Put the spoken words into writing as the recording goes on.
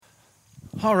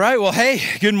All right. Well, hey,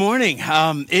 good morning.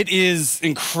 It is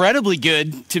incredibly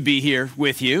good to be here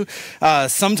with you.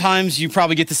 Sometimes you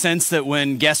probably get the sense that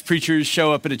when guest preachers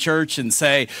show up at a church and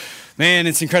say, man,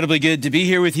 it's incredibly good to be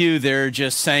here with you, they're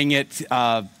just saying it,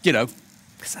 because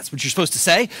that's what you're supposed to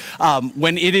say.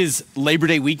 When it is Labor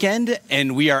Day weekend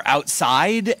and we are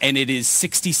outside and it is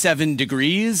 67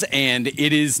 degrees and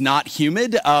it is not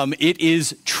humid, it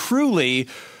is truly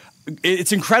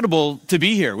it's incredible to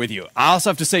be here with you. I also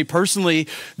have to say personally,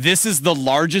 this is the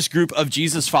largest group of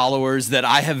Jesus followers that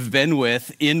I have been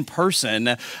with in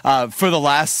person for the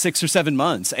last 6 or 7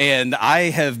 months. And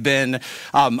I have been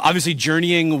obviously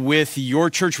journeying with your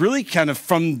church really kind of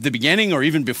from the beginning or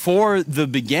even before the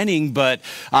beginning. But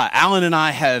Alan and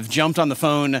I have jumped on the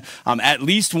phone at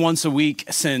least once a week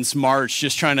since March,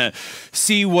 just trying to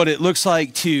see what it looks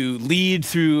like to lead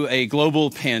through a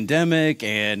global pandemic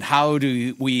and how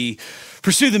do we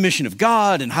pursue the mission of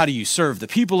God and how do you serve the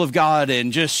people of God,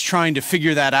 and just trying to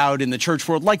figure that out in the church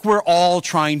world like we're all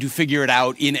trying to figure it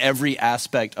out in every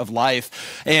aspect of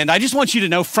life. And I just want you to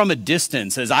know from a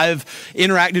distance, as I've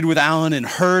interacted with Alan and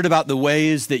heard about the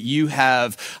ways that you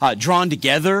have drawn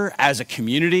together as a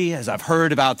community, as I've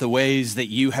heard about the ways that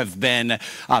you have been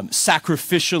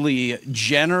sacrificially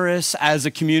generous as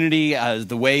a community,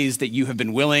 the ways that you have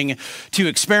been willing to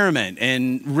experiment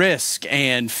and risk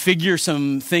and figure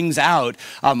some things out.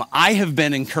 I have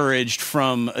been encouraged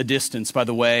from a distance by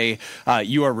the way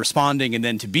you are responding, and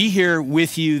then to be here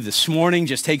with you this morning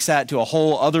just takes that to a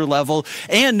whole other level.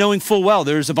 And knowing full well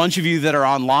there's a bunch of you that are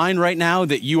online right now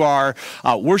that you are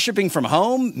worshiping from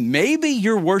home. Maybe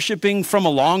you're worshiping from a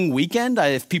long weekend,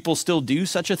 if people still do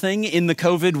such a thing in the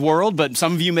COVID world, but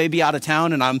some of you may be out of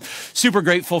town, and I'm super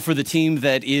grateful for the team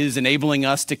that is enabling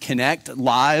us to connect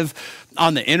live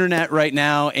on the internet right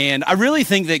now. And I really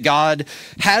think that God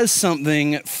has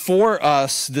something for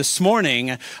us this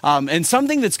morning, and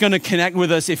something that's going to connect with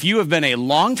us if you have been a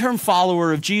long-term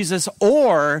follower of Jesus,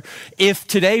 or if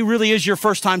today really is your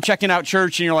first time checking out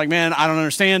church and you're like, man, I don't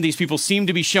understand. These people seem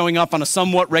to be showing up on a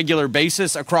somewhat regular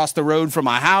basis across the road from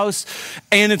my house,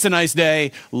 and it's a nice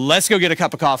day. Let's go get a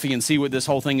cup of coffee and see what this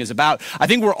whole thing is about. I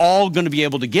think we're all going to be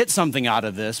able to get something out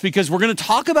of this, because we're going to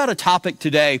talk about a topic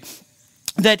today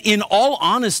that, in all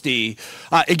honesty,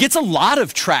 it gets a lot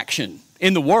of traction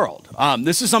in the world.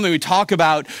 This is something we talk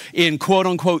about in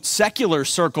quote-unquote secular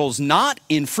circles not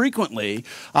infrequently,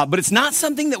 but it's not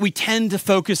something that we tend to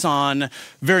focus on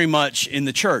very much in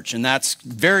the church, and that's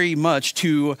very much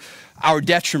to our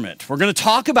detriment. We're going to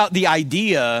talk about the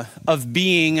idea of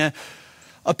being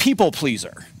a people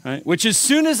pleaser, right? Which, as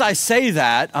soon as I say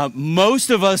that, most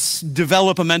of us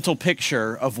develop a mental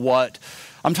picture of what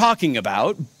I'm talking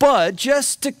about, but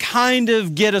just to kind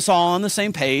of get us all on the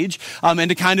same page, and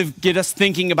to kind of get us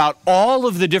thinking about all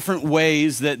of the different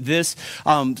ways that this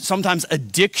sometimes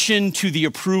addiction to the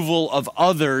approval of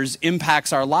others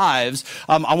impacts our lives,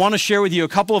 I want to share with you a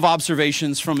couple of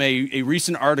observations from a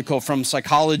recent article from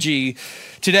Psychology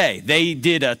Today. They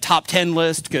did a top 10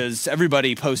 list, because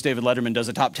everybody post David Letterman does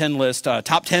a top 10 list,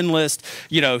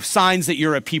 signs that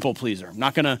you're a people pleaser. I'm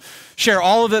not going to share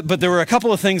all of it, but there were a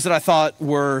couple of things that I thought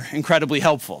were incredibly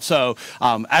helpful. So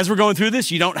as we're going through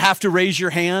this, you don't have to raise your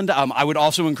hand. I would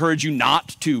also encourage you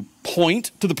not to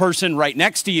point to the person right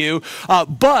next to you,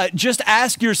 but just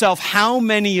ask yourself how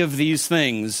many of these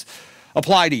things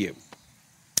apply to you.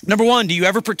 Number one, do you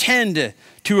ever pretend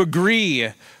to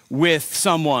agree with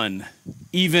someone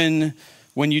even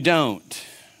when you don't?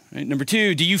 Right? Number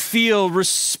two, do you feel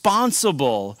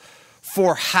responsible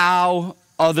for how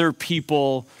other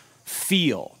people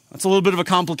feel? That's a little bit of a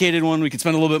complicated one. We could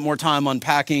spend a little bit more time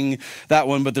unpacking that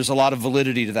one, but there's a lot of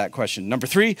validity to that question. Number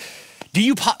three, do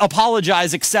you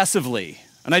apologize excessively?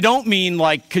 And I don't mean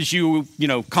like because you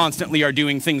constantly are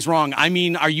doing things wrong. I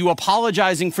mean, are you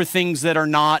apologizing for things that are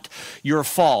not your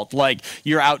fault? Like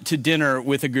you're out to dinner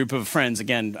with a group of friends.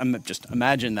 Again, just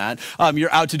imagine that.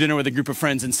 You're out to dinner with a group of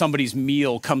friends and somebody's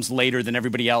meal comes later than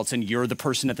everybody else, and you're the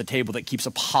person at the table that keeps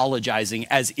apologizing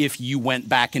as if you went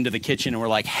back into the kitchen and were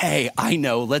like, hey, I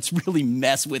know, let's really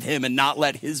mess with him and not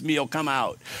let his meal come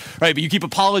out. Right? But you keep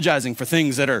apologizing for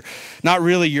things that are not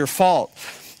really your fault.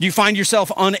 You find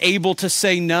yourself unable to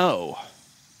say no.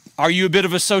 Are you a bit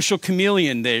of a social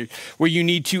chameleon there where you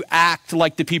need to act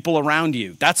like the people around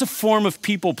you? That's a form of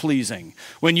people pleasing.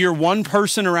 When you're one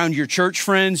person around your church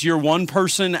friends, you're one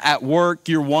person at work,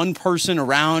 you're one person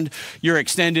around your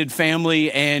extended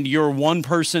family, and you're one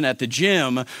person at the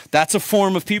gym, that's a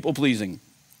form of people pleasing.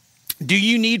 Do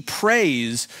you need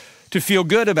praise to feel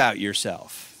good about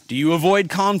yourself? Do you avoid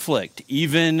conflict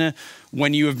even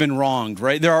when you have been wronged,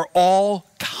 right? There are all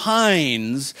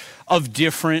kinds of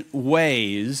different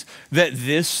ways that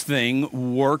this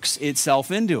thing works itself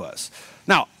into us.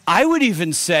 Now, I would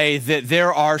even say that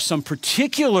there are some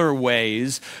particular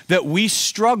ways that we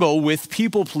struggle with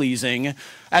people-pleasing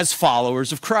as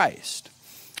followers of Christ.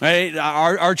 Right?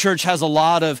 Our church has a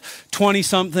lot of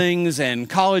 20-somethings and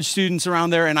college students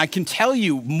around there, and I can tell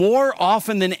you more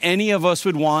often than any of us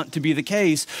would want to be the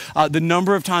case, the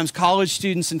number of times college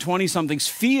students and 20-somethings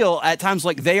feel at times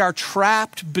like they are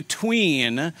trapped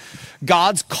between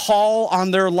God's call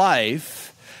on their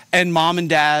life and mom and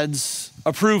dad's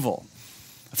approval.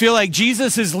 I feel like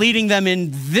Jesus is leading them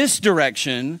in this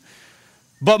direction,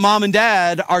 but mom and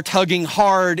dad are tugging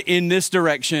hard in this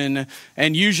direction,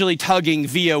 and usually tugging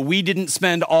via, we didn't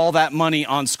spend all that money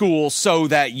on school so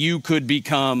that you could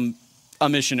become a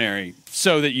missionary,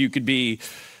 so that you could be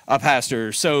a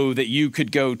pastor, so that you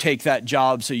could go take that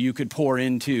job, so you could pour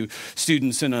into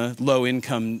students in a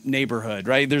low-income neighborhood,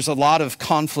 right? There's a lot of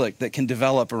conflict that can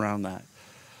develop around that.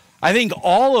 I think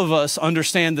all of us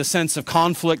understand the sense of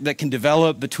conflict that can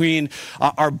develop between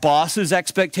our boss's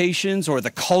expectations or the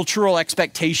cultural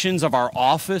expectations of our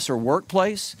office or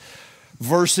workplace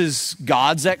versus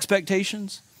God's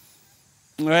expectations.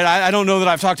 Right? I don't know that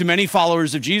I've talked to many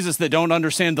followers of Jesus that don't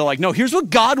understand no, here's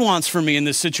what God wants for me in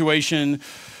this situation,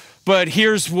 but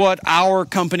here's what our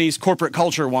company's corporate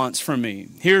culture wants from me.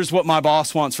 Here's what my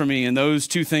boss wants from me, and those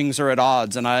two things are at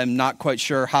odds, and I'm not quite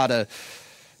sure how to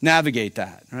navigate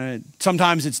that, right?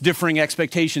 Sometimes it's differing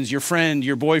expectations. Your friend,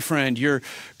 your boyfriend, your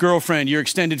girlfriend, your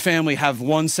extended family have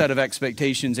one set of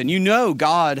expectations, and you know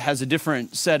God has a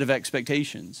different set of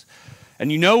expectations.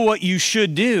 And you know what you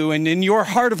should do, and in your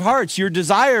heart of hearts, your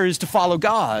desire is to follow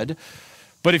God,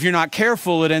 but if you're not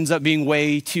careful, it ends up being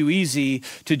way too easy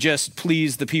to just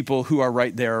please the people who are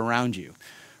right there around you.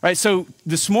 Right, so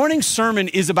this morning's sermon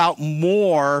is about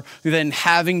more than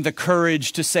having the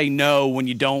courage to say no when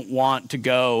you don't want to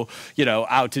go,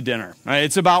 out to dinner. Right?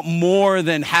 It's about more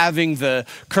than having the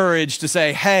courage to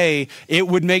say, hey, it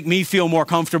would make me feel more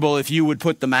comfortable if you would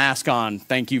put the mask on.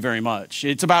 Thank you very much.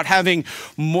 It's about having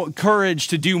courage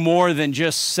to do more than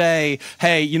just say,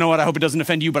 hey, you know what, I hope it doesn't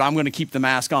offend you, but I'm going to keep the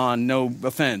mask on. No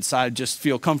offense. I just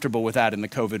feel comfortable with that in the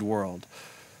COVID world.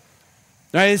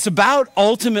 Right, it's about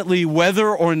ultimately whether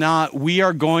or not we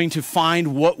are going to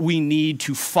find what we need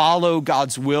to follow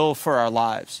God's will for our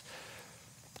lives.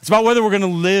 It's about whether we're going to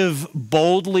live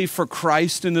boldly for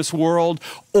Christ in this world,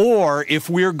 or if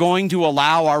we're going to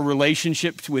allow our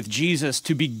relationship with Jesus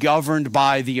to be governed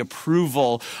by the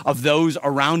approval of those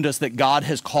around us that God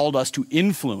has called us to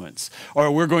influence,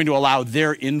 or we're going to allow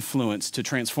their influence to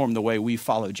transform the way we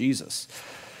follow Jesus.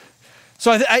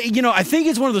 So I think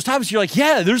it's one of those topics you're like,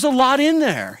 yeah, there's a lot in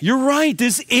there. You're right.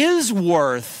 This is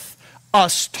worth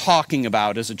us talking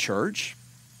about as a church.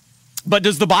 But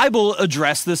does the Bible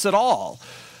address this at all?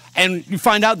 And you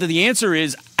find out that the answer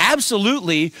is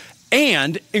absolutely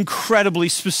and incredibly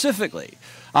specifically.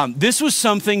 This was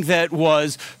something that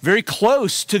was very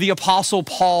close to the Apostle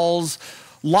Paul's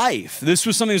life. This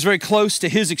was something that was very close to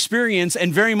his experience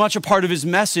and very much a part of his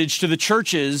message to the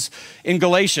churches in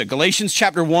Galatia. Galatians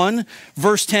chapter 1,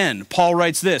 verse 10, Paul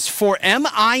writes this, "For am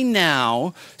I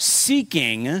now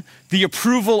seeking the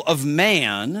approval of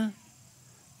man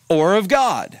or of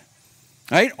God?"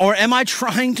 Right? Or am I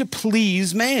trying to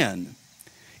please man?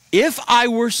 If I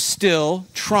were still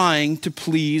trying to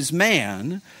please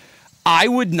man, I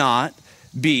would not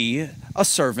be a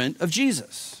servant of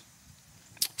Jesus.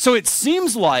 So it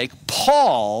seems like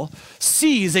Paul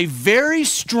sees a very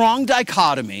strong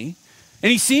dichotomy,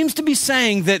 and he seems to be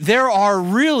saying that there are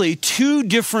really two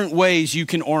different ways you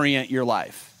can orient your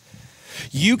life.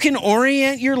 You can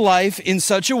orient your life in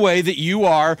such a way that you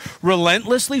are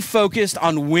relentlessly focused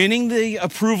on winning the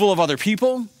approval of other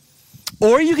people,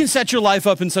 or you can set your life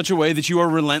up in such a way that you are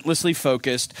relentlessly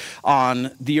focused on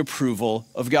the approval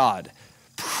of God.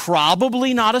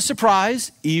 Probably not a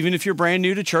surprise, even if you're brand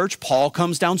new to church, Paul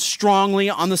comes down strongly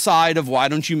on the side of why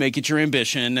don't you make it your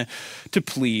ambition to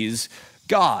please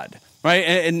God, right?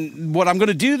 And what I'm going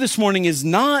to do this morning is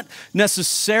not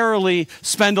necessarily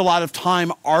spend a lot of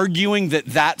time arguing that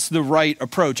that's the right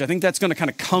approach. I think that's going to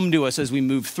kind of come to us as we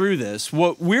move through this.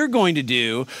 What we're going to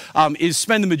do is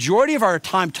spend the majority of our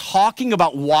time talking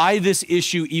about why this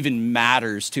issue even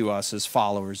matters to us as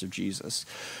followers of Jesus.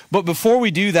 But before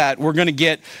we do that, we're going to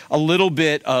get a little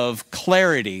bit of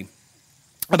clarity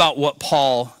about what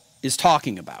Paul is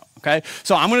talking about, okay?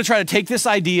 So I'm going to try to take this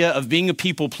idea of being a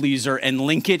people pleaser and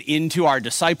link it into our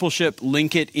discipleship,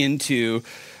 link it into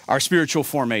our spiritual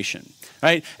formation.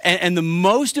 right? And the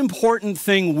most important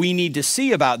thing we need to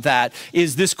see about that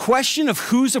is this question of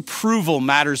whose approval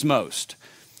matters most.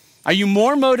 Are you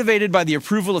more motivated by the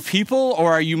approval of people,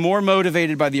 or are you more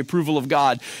motivated by the approval of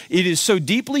God? It is so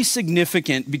deeply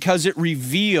significant because it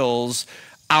reveals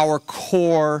our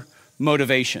core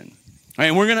motivation. Right?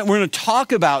 And we're gonna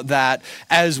talk about that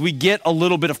as we get a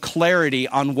little bit of clarity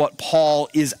on what Paul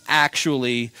is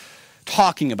actually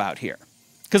talking about here.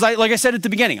 Because like I said at the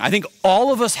beginning, I think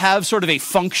all of us have sort of a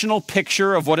functional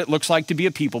picture of what it looks like to be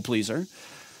a people pleaser.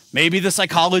 Maybe the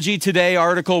Psychology Today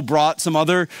article brought some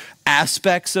other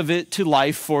aspects of it to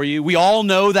life for you. We all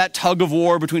know that tug of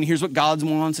war between here's what God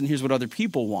wants and here's what other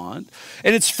people want.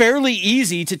 And it's fairly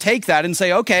easy to take that and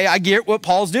say, okay, I get what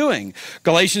Paul's doing.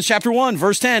 Galatians chapter 1,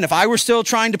 verse 10, if I were still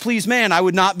trying to please man, I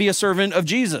would not be a servant of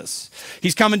Jesus.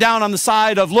 He's coming down on the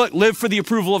side of, look, live for the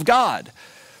approval of God.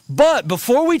 But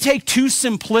before we take too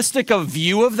simplistic a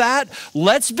view of that,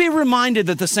 let's be reminded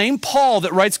that the same Paul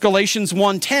that writes Galatians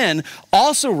 1:10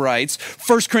 also writes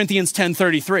 1 Corinthians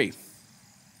 10:33.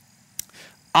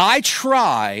 I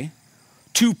try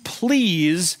to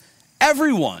please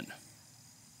everyone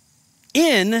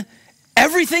in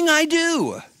everything I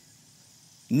do,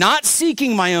 not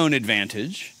seeking my own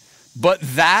advantage, but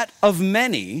that of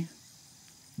many,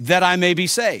 that I may be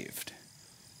saved.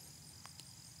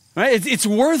 Right? It's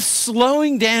worth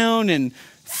slowing down and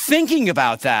thinking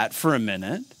about that for a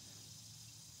minute.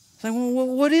 It's like, well,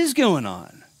 what is going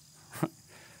on?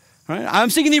 Right? I'm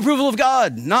seeking the approval of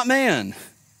God, not man.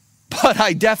 But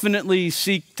I definitely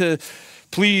seek to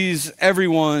please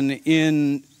everyone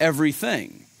in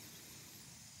everything.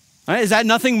 Right? Is that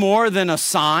nothing more than a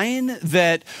sign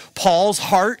that Paul's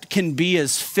heart can be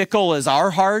as fickle as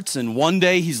our hearts, and one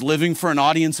day he's living for an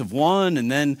audience of one,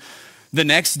 and then the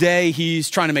next day he's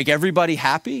trying to make everybody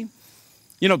happy?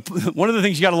 You know, one of the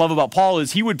things you got to love about Paul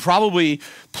is he would probably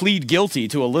plead guilty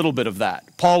to a little bit of that.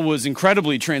 Paul was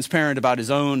incredibly transparent about his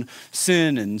own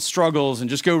sin and struggles, and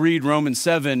just go read Romans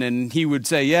 7 and he would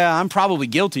say, yeah, I'm probably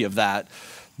guilty of that.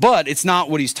 But it's not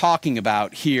what he's talking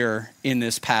about here in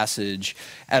this passage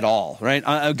at all, right?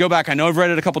 I'll go back. I know I've read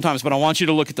it a couple times, but I want you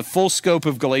to look at the full scope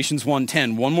of Galatians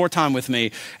 1:10 one more time with me,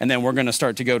 and then we're going to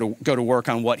start to go to work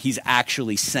on what he's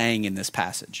actually saying in this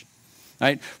passage.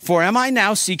 Right? For am I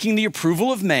now seeking the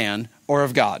approval of man or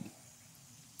of God?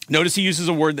 Notice he uses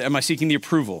a word, am I seeking the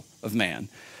approval of man?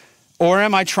 Or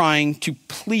am I trying to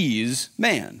please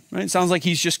man? Right? It sounds like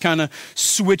he's just kind of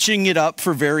switching it up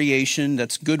for variation.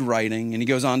 That's good writing. And he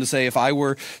goes on to say, if I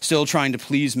were still trying to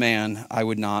please man, I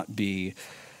would not be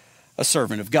a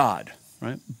servant of God.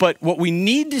 Right? But what we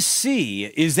need to see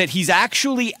is that he's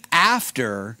actually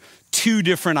after two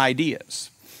different ideas.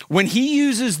 When he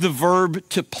uses the verb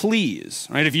to please,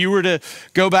 right? If you were to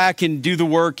go back and do the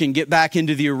work and get back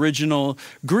into the original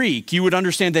Greek, you would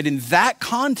understand that in that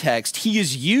context, he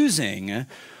is using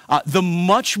the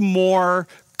much more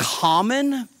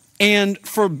common and,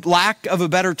 for lack of a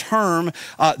better term,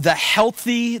 the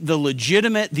healthy, the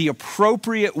legitimate, the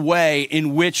appropriate way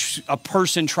in which a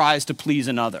person tries to please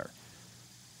another.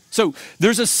 So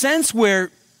there's a sense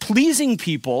where pleasing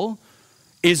people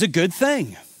is a good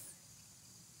thing.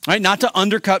 Right? Not to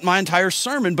undercut my entire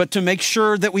sermon, but to make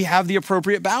sure that we have the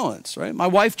appropriate balance. Right? My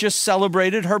wife just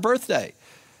celebrated her birthday.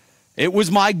 It was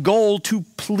my goal to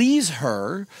please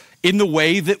her in the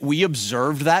way that we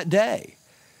observed that day.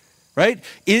 Right?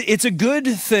 It's a good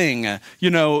thing,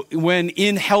 when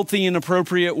in healthy and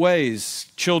appropriate ways,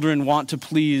 children want to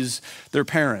please their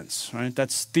parents. Right?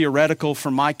 That's theoretical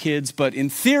for my kids, but in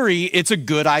theory, it's a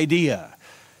good idea.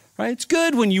 Right? It's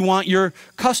good when you want your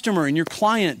customer and your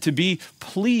client to be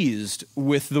pleased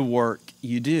with the work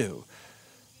you do.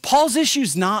 Paul's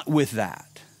issue's not with that,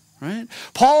 right?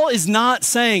 Paul is not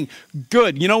saying,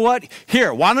 good, you know what?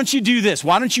 Here, why don't you do this?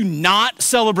 Why don't you not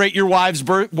celebrate your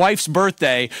wife's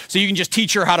birthday so you can just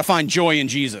teach her how to find joy in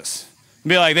Jesus? And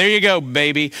be like, there you go,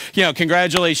 baby.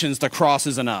 Congratulations, the cross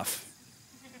is enough.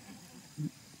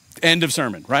 End of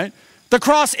sermon, right? The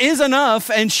cross is enough,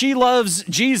 and she loves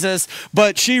Jesus,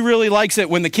 but she really likes it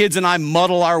when the kids and I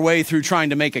muddle our way through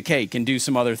trying to make a cake and do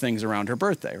some other things around her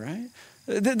birthday, right?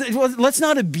 Let's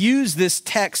not abuse this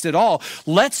text at all.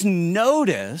 Let's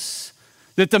notice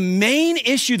that the main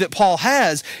issue that Paul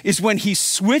has is when he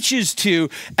switches to,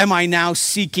 am I now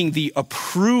seeking the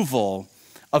approval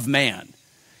of man?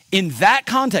 In that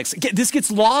context, this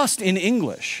gets lost in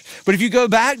English, but if you go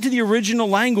back to the original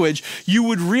language, you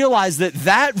would realize that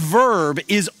that verb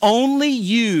is only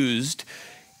used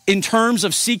in terms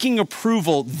of seeking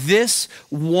approval this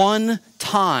one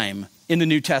time in the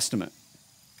New Testament.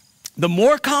 The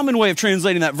more common way of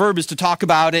translating that verb is to talk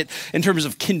about it in terms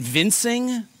of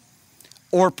convincing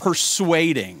or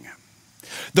persuading.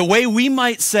 The way we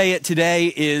might say it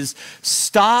today is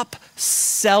stop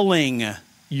selling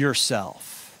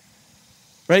yourself,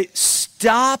 right?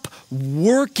 Stop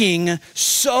working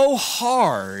so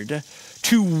hard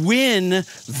to win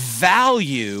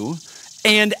value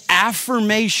and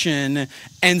affirmation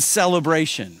and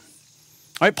celebration.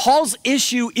 Right? Paul's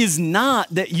issue is not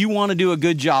that you want to do a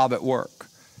good job at work.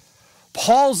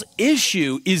 Paul's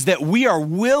issue is that we are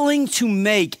willing to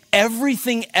make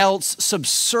everything else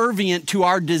subservient to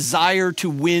our desire to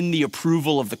win the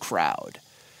approval of the crowd,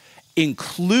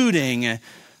 including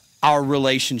our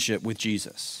relationship with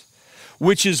Jesus.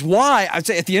 Which is why I'd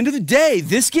say at the end of the day,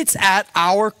 this gets at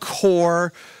our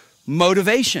core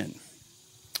motivation.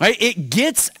 Right? It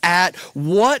gets at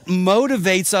what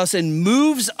motivates us and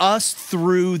moves us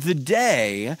through the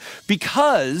day,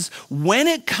 because when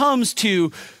it comes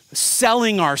to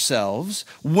selling ourselves,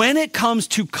 when it comes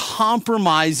to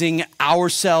compromising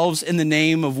ourselves in the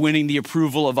name of winning the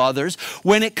approval of others,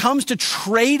 when it comes to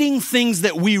trading things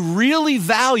that we really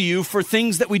value for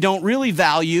things that we don't really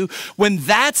value, when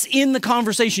that's in the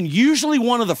conversation, usually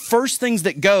one of the first things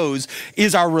that goes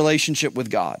is our relationship with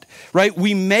God, right?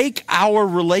 We make our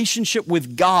relationship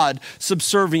with God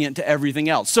subservient to everything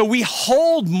else. So we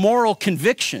hold moral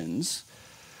convictions,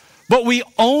 but we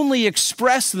only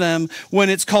express them when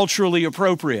it's culturally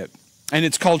appropriate and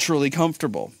it's culturally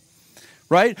comfortable,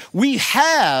 right? We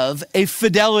have a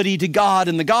fidelity to God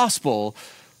in the gospel,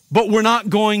 but we're not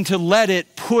going to let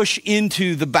it push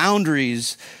into the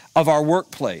boundaries of our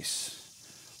workplace.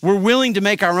 We're willing to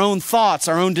make our own thoughts,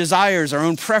 our own desires, our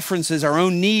own preferences, our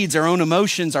own needs, our own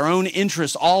emotions, our own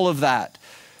interests, all of that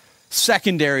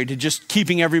secondary to just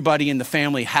keeping everybody in the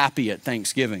family happy at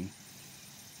Thanksgiving.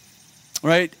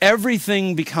 Right?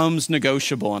 Everything becomes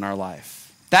negotiable in our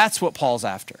life. That's what Paul's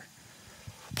after.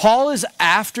 Paul is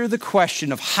after the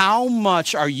question of how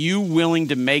much are you willing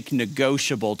to make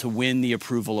negotiable to win the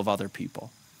approval of other people?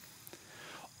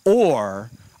 Or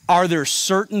are there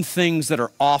certain things that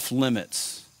are off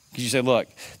limits? Because you say, look,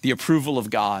 the approval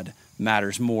of God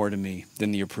matters more to me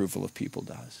than the approval of people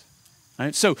does.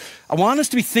 Right? So I want us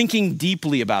to be thinking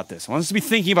deeply about this. I want us to be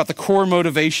thinking about the core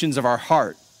motivations of our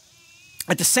heart.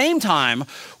 At the same time,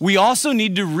 we also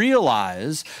need to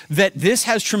realize that this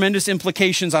has tremendous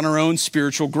implications on our own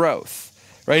spiritual growth,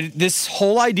 right? This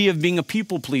whole idea of being a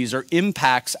people pleaser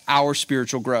impacts our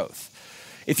spiritual growth.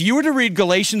 If you were to read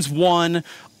Galatians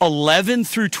 1:11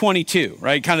 through 22,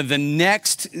 right, kind of the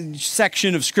next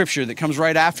section of scripture that comes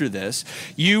right after this,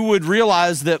 you would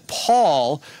realize that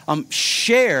Paul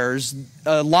shares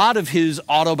a lot of his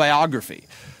autobiography.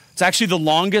 It's actually the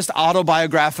longest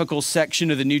autobiographical section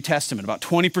of the New Testament. About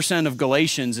 20% of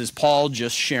Galatians is Paul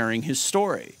just sharing his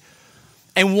story.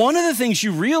 And one of the things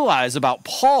you realize about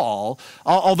Paul,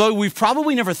 although we've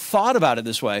probably never thought about it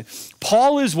this way,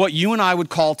 Paul is what you and I would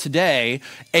call today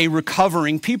a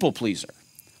recovering people pleaser.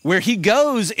 Where he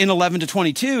goes in 11 to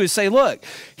 22 is say, look,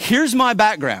 here's my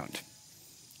background.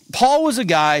 Paul was a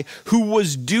guy who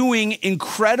was doing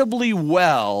incredibly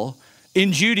well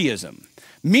in Judaism.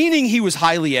 Meaning he was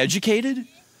highly educated,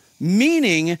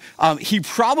 meaning he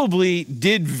probably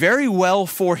did very well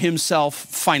for himself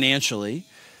financially.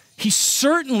 He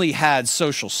certainly had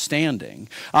social standing.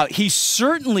 He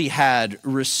certainly had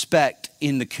respect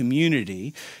in the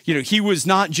community. You know, he was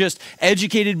not just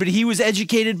educated, but he was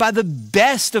educated by the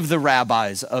best of the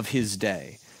rabbis of his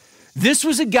day. This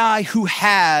was a guy who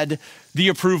had the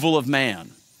approval of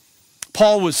man.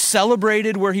 Paul was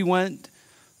celebrated where he went.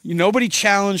 Nobody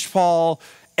challenged Paul.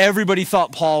 Everybody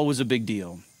thought Paul was a big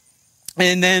deal.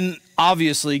 And then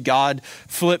obviously God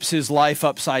flips his life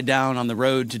upside down on the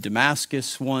road to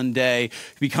Damascus one day,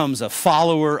 becomes a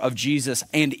follower of Jesus.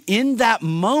 And in that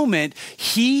moment,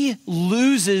 he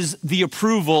loses the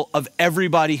approval of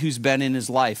everybody who's been in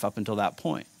his life up until that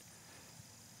point.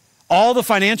 All the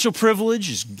financial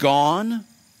privilege is gone.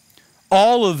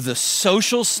 All of the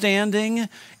social standing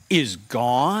is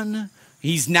gone.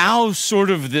 He's now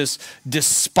sort of this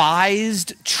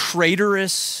despised,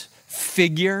 traitorous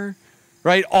figure,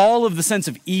 right? All of the sense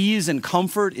of ease and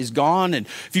comfort is gone. And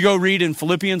if you go read in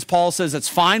Philippians, Paul says it's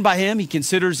fine by him. He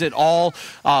considers it all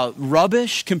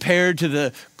rubbish compared to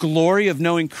the glory of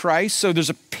knowing Christ. So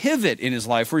there's a pivot in his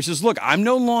life where he says, look, I'm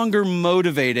no longer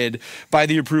motivated by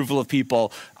the approval of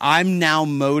people. I'm now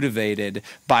motivated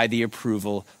by the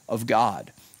approval of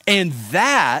God. And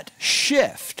that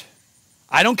shift,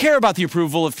 I don't care about the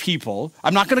approval of people.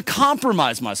 I'm not going to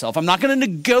compromise myself. I'm not going to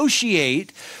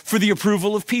negotiate for the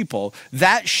approval of people.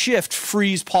 That shift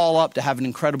frees Paul up to have an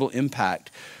incredible impact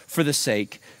for the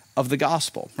sake of the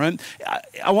gospel, right?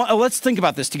 Let's think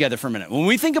about this together for a minute. When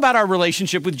we think about our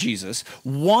relationship with Jesus,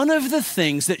 one of the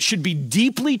things that should be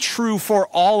deeply true for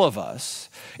all of us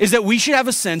is that we should have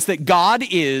a sense that God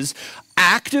is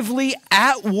actively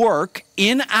at work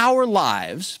in our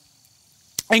lives,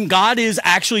 and God is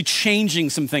actually changing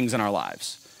some things in our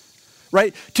lives,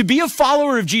 right? To be a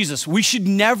follower of Jesus, we should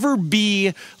never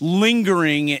be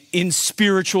lingering in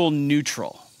spiritual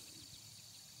neutral.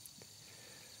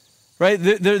 Right?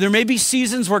 There may be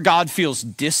seasons where God feels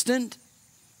distant.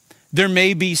 There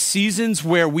may be seasons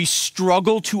where we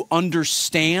struggle to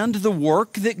understand the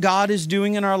work that God is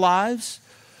doing in our lives.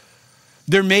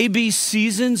 There may be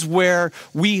seasons where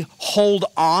we hold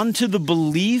on to the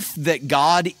belief that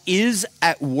God is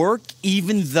at work,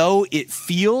 even though it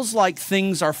feels like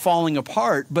things are falling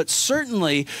apart. But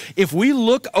certainly, if we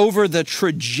look over the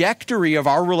trajectory of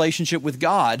our relationship with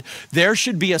God, there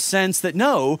should be a sense that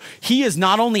no, He is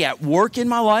not only at work in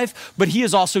my life, but He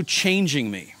is also changing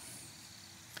me.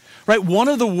 Right? One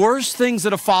of the worst things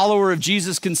that a follower of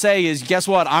Jesus can say is, guess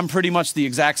what? I'm pretty much the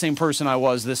exact same person I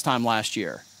was this time last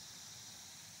year.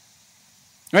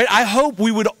 Right? I hope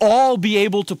we would all be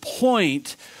able to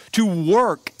point to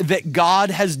work that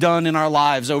God has done in our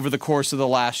lives over the course of the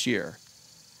last year.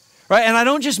 Right? And I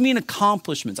don't just mean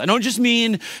accomplishments. I don't just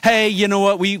mean, hey, you know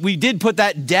what, we did put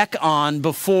that deck on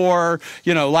before,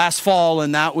 last fall,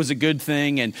 and that was a good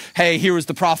thing. And hey, here was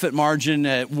the profit margin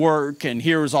at work, and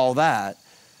here was all that.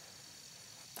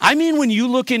 I mean, when you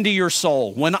look into your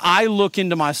soul, when I look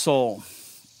into my soul,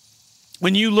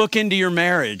 when you look into your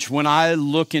marriage, when I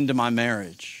look into my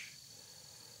marriage,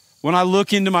 when I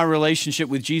look into my relationship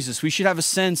with Jesus, we should have a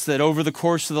sense that over the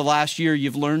course of the last year,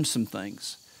 you've learned some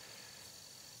things.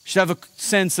 You should have a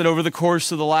sense that over the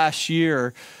course of the last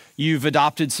year, you've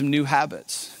adopted some new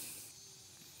habits.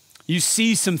 You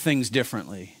see some things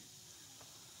differently.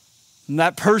 And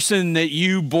that person that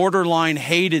you borderline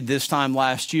hated this time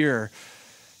last year,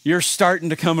 you're starting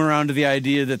to come around to the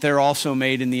idea that they're also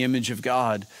made in the image of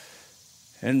God.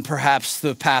 And perhaps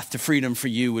the path to freedom for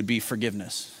you would be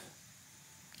forgiveness.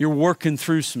 You're working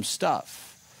through some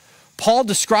stuff. Paul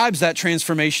describes that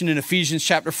transformation in Ephesians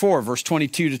chapter 4, verse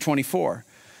 22 to 24.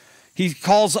 He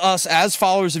calls us as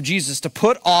followers of Jesus to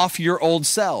put off your old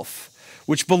self,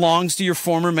 which belongs to your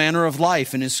former manner of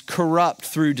life and is corrupt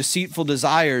through deceitful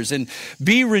desires, and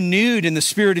be renewed in the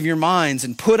spirit of your minds,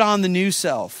 and put on the new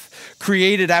self,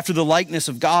 created after the likeness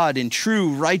of God in true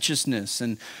righteousness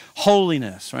and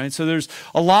holiness, right? So there's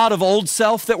a lot of old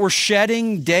self that we're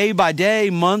shedding day by day,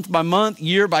 month by month,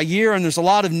 year by year, and there's a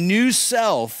lot of new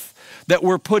self that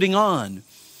we're putting on.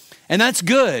 And that's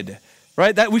good,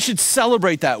 right? That we should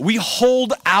celebrate that. We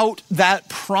hold out that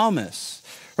promise,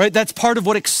 right? That's part of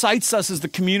what excites us as the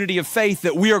community of faith,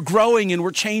 that we are growing and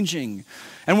we're changing,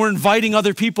 and we're inviting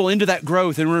other people into that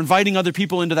growth, and we're inviting other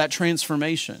people into that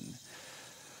transformation.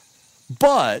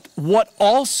 But what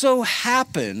also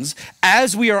happens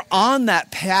as we are on that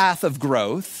path of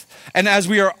growth and as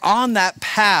we are on that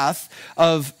path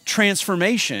of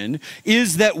transformation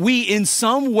is that we in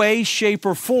some way, shape,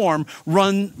 or form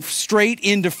run straight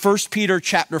into 1 Peter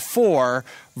chapter 4,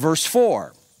 verse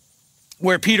 4,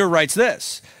 where Peter writes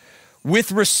this: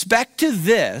 with respect to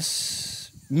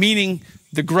this, meaning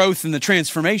the growth and the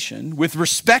transformation, with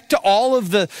respect to all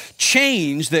of the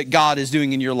change that God is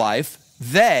doing in your life,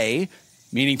 they,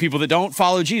 meaning people that don't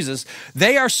follow Jesus,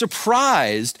 they are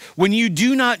surprised when you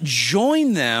do not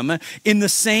join them in the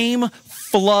same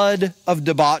flood of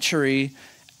debauchery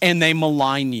and they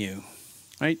malign you,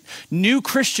 right? New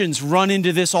Christians run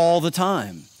into this all the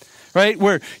time, right?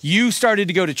 Where you started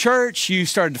to go to church, you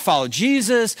started to follow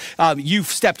Jesus, you've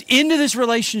stepped into this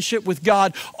relationship with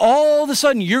God. All of a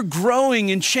sudden, you're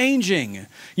growing and changing.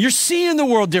 You're seeing the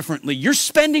world differently. You're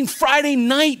spending Friday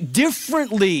night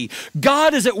differently.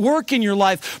 God is at work in your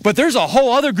life, but there's a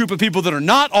whole other group of people that are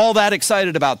not all that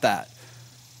excited about that.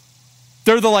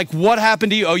 They're like, what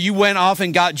happened to you? Oh, you went off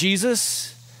and got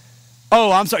Jesus?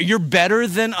 Oh, I'm sorry, you're better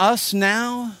than us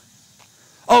now?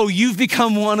 Oh, you've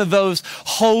become one of those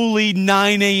holy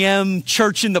 9 a.m.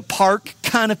 church in the park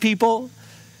kind of people?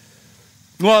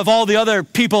 Well, if all the other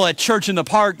people at church in the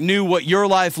park knew what your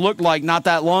life looked like not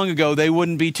that long ago, they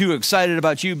wouldn't be too excited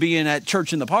about you being at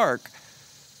church in the park.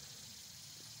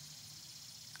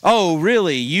 Oh,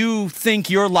 really? You think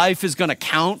your life is going to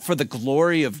count for the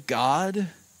glory of God?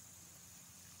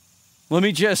 Let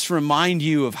me just remind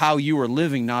you of how you were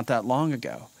living not that long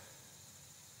ago.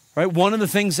 Right? One of the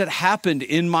things that happened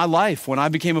in my life when I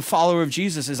became a follower of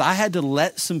Jesus is I had to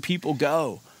let some people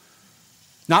go.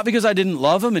 Not because I didn't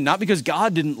love them and not because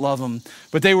God didn't love them,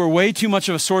 but they were way too much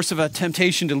of a source of a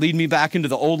temptation to lead me back into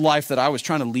the old life that I was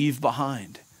trying to leave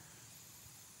behind.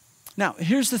 Now,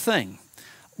 here's the thing.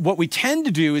 What we tend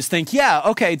to do is think, yeah,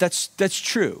 okay, that's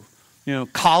true.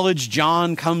 College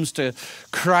John comes to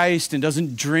Christ and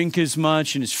doesn't drink as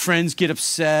much and his friends get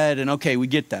upset and okay, we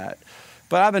get that.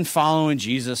 But I've been following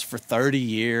Jesus for 30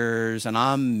 years and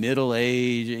I'm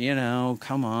middle-aged,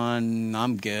 come on,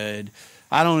 I'm good.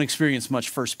 I don't experience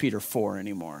much 1 Peter 4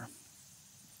 anymore.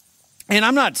 And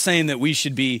I'm not saying that we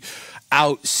should be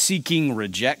out seeking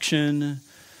rejection.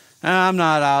 I'm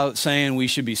not out saying we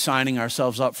should be signing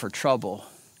ourselves up for trouble.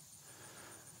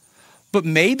 But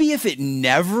maybe if it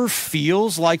never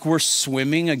feels like we're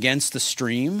swimming against the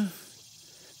stream,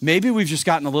 maybe we've just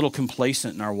gotten a little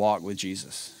complacent in our walk with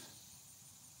Jesus.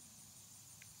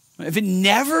 If it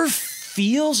never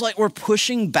feels like we're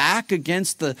pushing back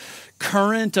against the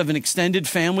current of an extended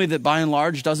family that by and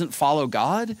large doesn't follow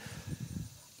God,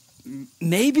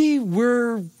 maybe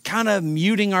we're kind of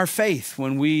muting our faith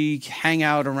when we hang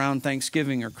out around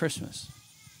Thanksgiving or Christmas.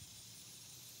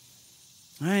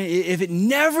 Right? If it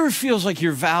never feels like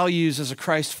your values as a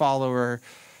Christ follower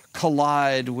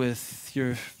collide with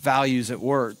your values at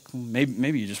work,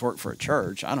 maybe you just work for a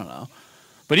church, I don't know.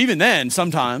 But even then,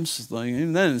 sometimes,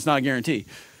 it's not a guarantee.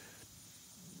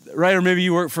 Right? Or maybe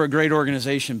you work for a great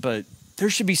organization, but there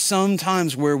should be some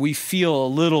times where we feel a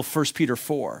little 1 Peter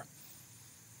 4.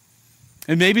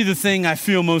 And maybe the thing I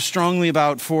feel most strongly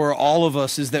about for all of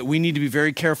us is that we need to be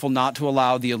very careful not to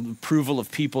allow the approval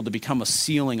of people to become a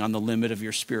ceiling on the limit of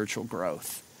your spiritual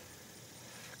growth.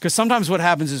 Because sometimes what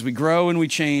happens is we grow and we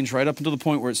change right up until the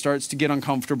point where it starts to get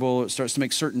uncomfortable, it starts to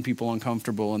make certain people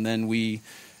uncomfortable, and then we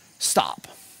stop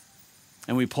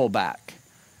and we pull back.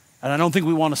 And I don't think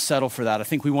we want to settle for that. I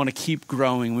think we want to keep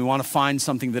growing. We want to find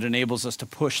something that enables us to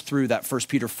push through that 1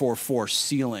 Peter 4:4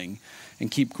 ceiling and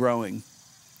keep growing.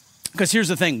 Because here's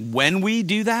the thing, when we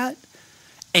do that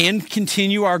and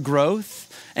continue our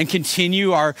growth and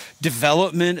continue our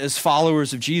development as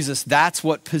followers of Jesus, that's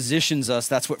what positions us,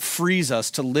 that's what frees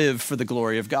us to live for the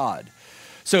glory of God.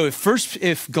 So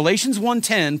if Galatians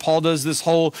 1:10, Paul does this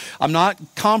whole, I'm not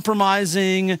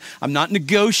compromising, I'm not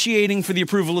negotiating for the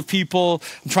approval of people,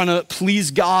 I'm trying to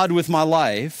please God with my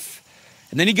life.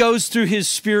 And then he goes through his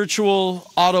spiritual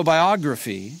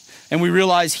autobiography, and we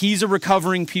realize he's a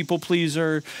recovering people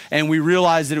pleaser. And we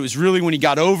realize that it was really when he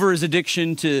got over his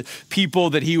addiction to people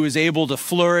that he was able to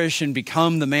flourish and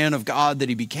become the man of God that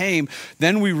he became.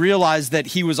 Then we realize that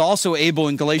he was also able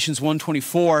in Galatians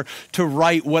 1:24 to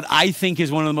write what I think is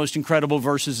one of the most incredible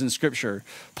verses in Scripture.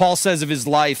 Paul says of his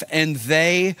life, and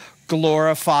they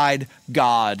glorified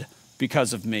God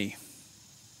because of me.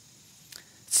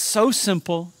 It's so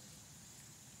simple,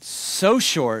 so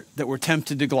short that we're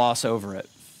tempted to gloss over it.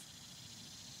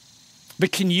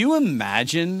 But can you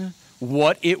imagine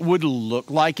what it would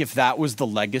look like if that was the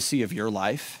legacy of your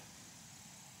life?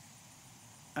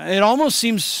 It almost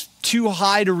seems too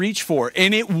high to reach for,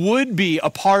 and it would be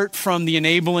apart from the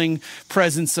enabling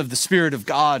presence of the Spirit of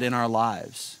God in our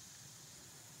lives.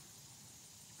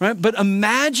 Right? But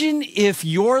imagine if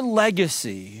your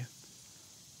legacy,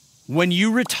 when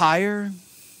you retire,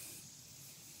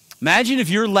 imagine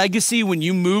if your legacy when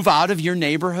you move out of your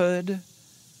neighborhood,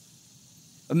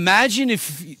 imagine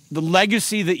if the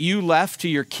legacy that you left to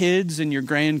your kids and your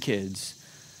grandkids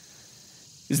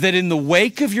is that in the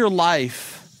wake of your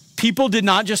life, people did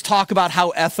not just talk about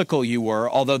how ethical you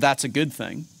were, although that's a good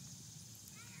thing.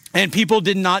 And people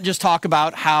did not just talk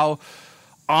about how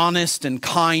honest and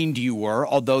kind you were,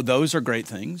 although those are great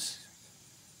things.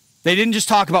 They didn't just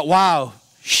talk about, wow,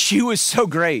 she was so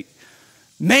great.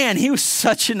 Man, he was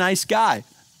such a nice guy,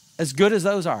 as good as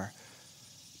those are.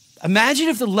 Imagine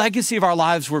if the legacy of our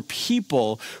lives were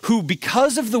people who,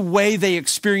 because of the way they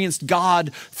experienced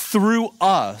God through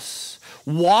us,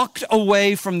 walked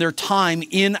away from their time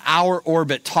in our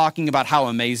orbit talking about how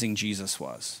amazing Jesus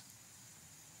was.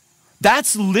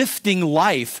 That's lifting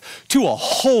life to a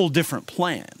whole different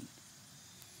plan,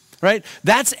 right?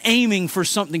 That's aiming for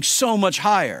something so much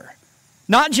higher.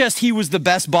 Not just he was the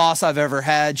best boss I've ever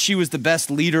had, she was the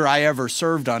best leader I ever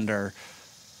served under,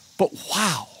 but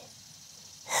wow.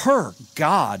 Her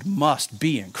God must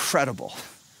be incredible.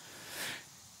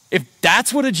 If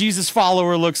that's what a Jesus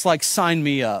follower looks like, sign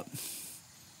me up.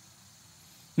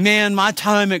 Man, my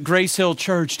time at Grace Hill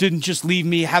Church didn't just leave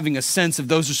me having a sense of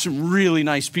those are some really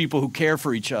nice people who care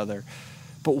for each other.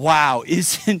 But wow,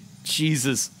 isn't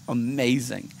Jesus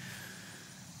amazing?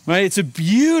 Right? It's a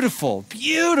beautiful,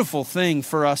 beautiful thing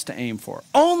for us to aim for.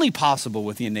 Only possible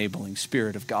with the enabling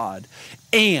Spirit of God,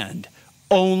 and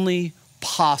only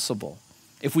possible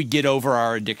if we get over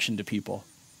our addiction to people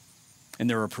and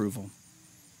their approval.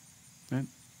 Right?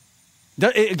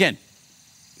 Again,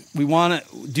 We want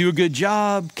to do a good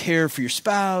job, care for your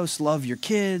spouse, love your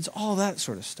kids, all that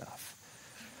sort of stuff.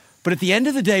 But at the end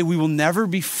of the day, we will never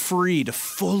be free to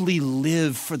fully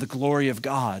live for the glory of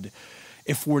God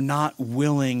if we're not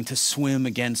willing to swim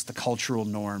against the cultural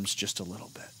norms just a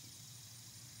little bit.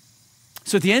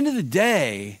 So at the end of the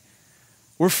day,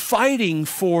 we're fighting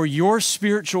for your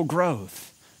spiritual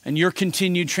growth and your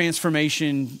continued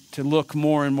transformation to look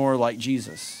more and more like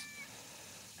Jesus.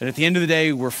 And at the end of the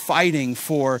day, we're fighting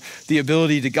for the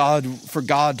ability for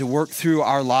God to work through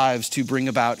our lives to bring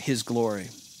about his glory.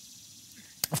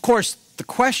 Of course, the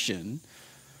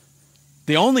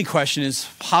only question is,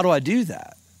 how do I do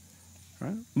that?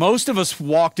 Right? Most of us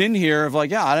walked in here of like,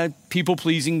 yeah,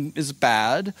 people-pleasing is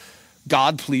bad,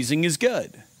 God-pleasing is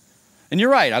good. And you're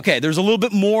right. Okay, there's a little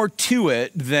bit more to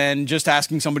it than just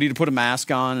asking somebody to put a mask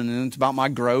on, and it's about my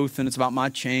growth, and it's about my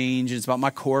change, and it's about my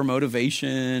core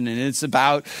motivation, and it's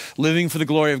about living for the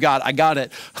glory of God. I got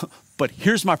it. But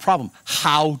here's my problem.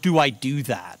 How do I do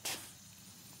that?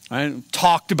 I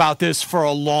talked about this for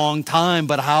a long time,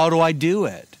 but how do I do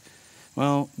it?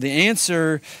 Well, the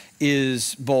answer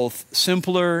is both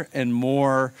simpler and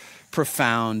more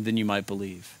profound than you might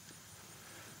believe.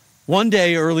 One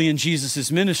day early in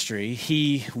Jesus' ministry,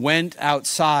 he went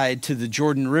outside to the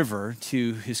Jordan River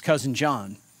to his cousin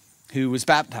John, who was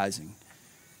baptizing. And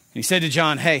he said to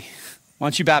John, hey, why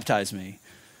don't you baptize me?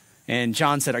 And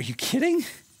John said, are you kidding?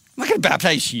 I'm not going to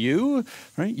baptize you,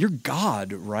 right? You're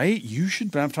God, right? You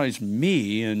should baptize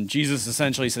me. And Jesus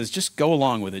essentially says, just go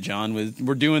along with it, John.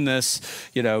 We're doing this,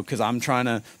 because I'm trying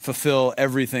to fulfill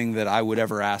everything that I would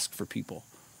ever ask for people.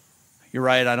 You're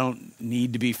right, I don't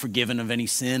need to be forgiven of any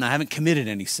sin. I haven't committed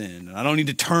any sin. I don't need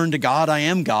to turn to God. I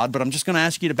am God, but I'm just going to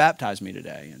ask you to baptize me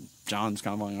today. And John's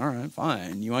kind of like, all right,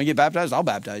 fine. You want to get baptized? I'll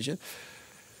baptize you.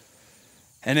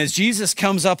 And as Jesus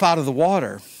comes up out of the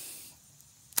water,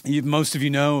 most of you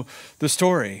know the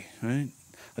story, right?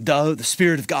 A dove, the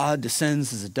Spirit of God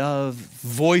descends as a dove.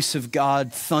 Voice of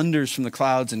God thunders from the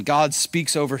clouds, and God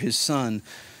speaks over his Son.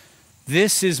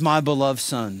 This is my beloved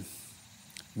Son,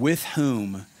 with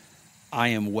whom I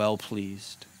am well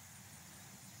pleased.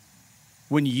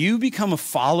 When you become a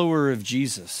follower of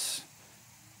Jesus,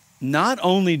 not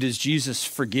only does Jesus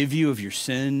forgive you of your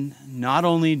sin, not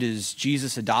only does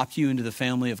Jesus adopt you into the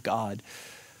family of God,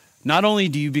 not only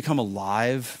do you become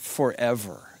alive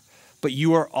forever, but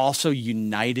you are also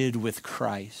united with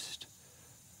Christ.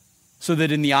 So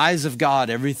that in the eyes of God,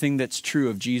 everything that's true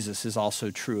of Jesus is also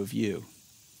true of you.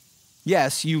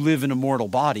 Yes, you live in a mortal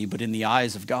body, but in the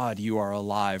eyes of God, you are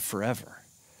alive forever.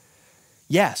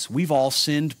 Yes, we've all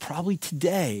sinned probably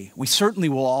today. We certainly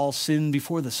will all sin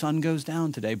before the sun goes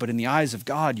down today, but in the eyes of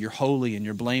God, you're holy and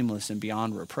you're blameless and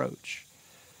beyond reproach.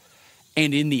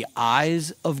 And in the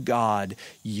eyes of God,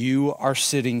 you are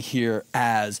sitting here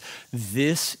as,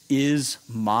 this is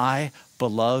my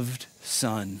beloved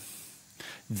Son.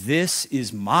 This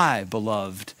is my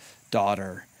beloved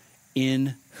daughter,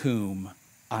 in whom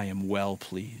I am well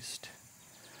pleased.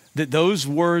 That those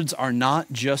words are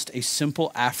not just a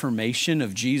simple affirmation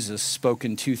of Jesus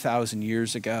spoken 2,000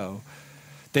 years ago.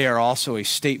 They are also a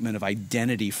statement of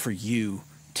identity for you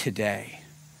today.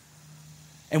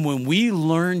 And when we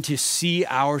learn to see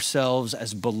ourselves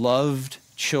as beloved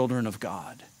children of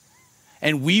God,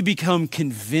 and we become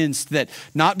convinced that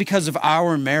not because of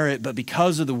our merit, but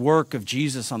because of the work of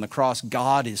Jesus on the cross,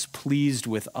 God is pleased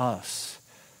with us.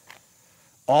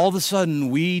 All of a sudden,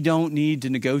 we don't need to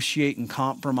negotiate and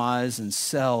compromise and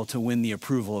sell to win the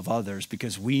approval of others,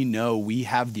 because we know we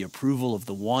have the approval of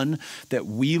the one that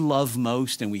we love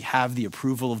most, and we have the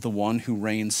approval of the one who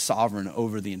reigns sovereign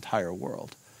over the entire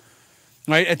world.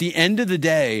 Right? At the end of the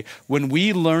day, when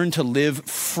we learn to live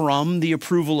from the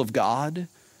approval of God,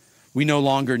 we no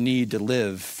longer need to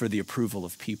live for the approval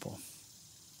of people.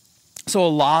 So a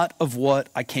lot of what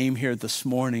I came here this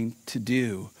morning to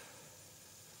do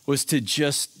was to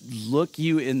just look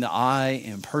you in the eye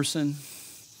in person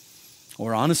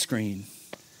or on a screen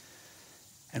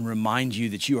and remind you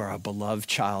that you are a beloved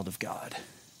child of God.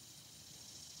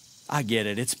 I get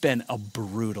it. It's been a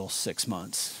brutal 6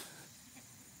 months.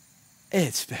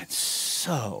 It's been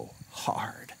so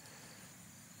hard.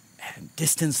 And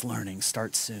distance learning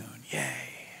starts soon.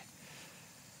 Yay.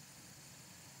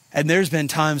 And there's been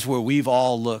times where we've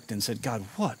all looked and said, God,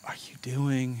 what are you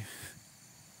doing?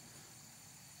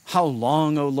 How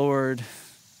long, O Lord?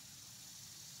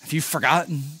 Have you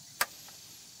forgotten?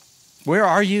 Where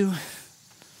are you?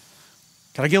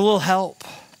 Can I get a little help?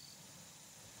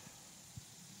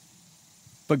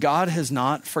 But God has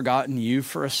not forgotten you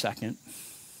for a second.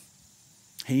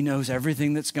 He knows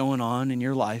everything that's going on in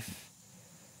your life.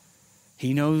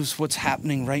 He knows what's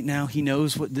happening right now. He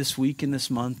knows what this week and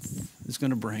this month is going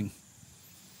to bring.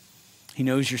 He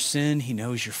knows your sin. He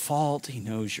knows your fault. He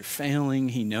knows your failing.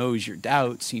 He knows your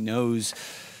doubts. He knows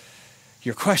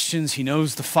your questions. He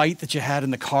knows the fight that you had in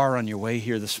the car on your way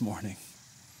here this morning.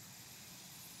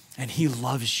 And he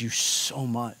loves you so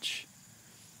much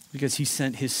because he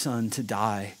sent his son to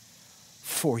die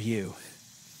for you.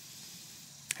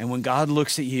 And when God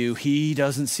looks at you, he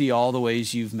doesn't see all the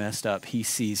ways you've messed up. He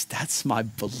sees, that's my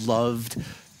beloved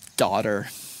daughter.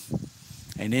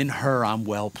 And in her, I'm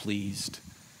well pleased.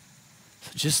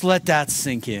 So just let that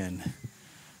sink in.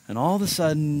 And all of a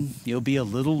sudden, you'll be a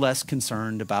little less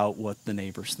concerned about what the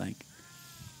neighbors think.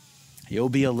 You'll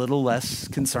be a little less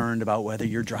concerned about whether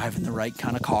you're driving the right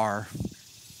kind of car.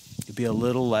 You'll be a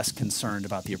little less concerned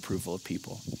about the approval of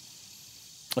people.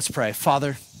 Let's pray.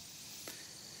 Father,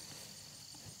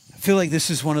 I feel like this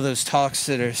is one of those talks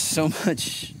that are so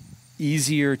much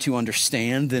easier to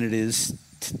understand than it is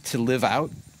to live out.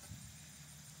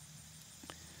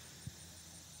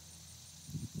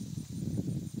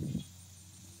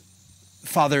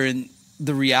 Father, in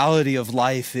the reality of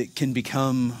life, it can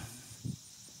become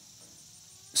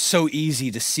so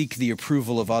easy to seek the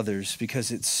approval of others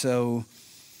because it's so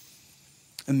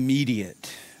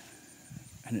immediate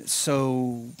and it's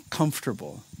so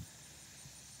comfortable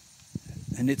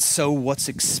and it's so what's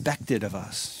expected of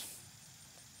us.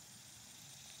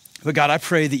 But God, I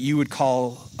pray that you would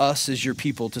call us as your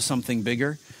people to something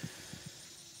bigger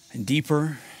and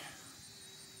deeper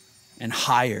and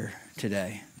higher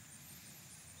today.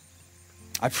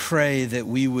 I pray that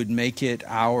we would make it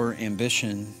our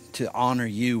ambition to honor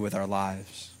you with our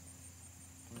lives.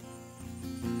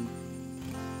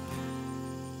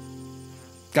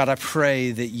 God, I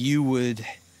pray that you would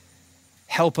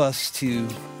help us to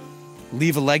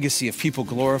leave a legacy of people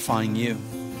glorifying you.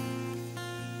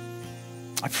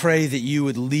 I pray that you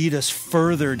would lead us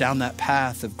further down that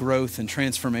path of growth and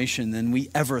transformation than we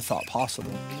ever thought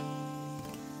possible.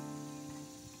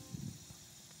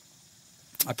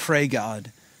 I pray,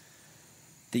 God,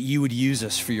 that you would use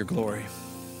us for your glory.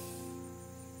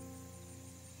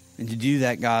 And to do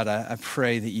that, God, I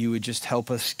pray that you would just help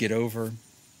us get over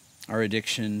our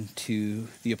addiction to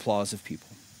the applause of people.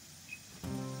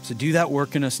 So do that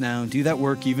work in us now. Do that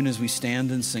work even as we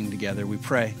stand and sing together. We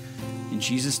pray in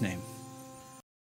Jesus' name.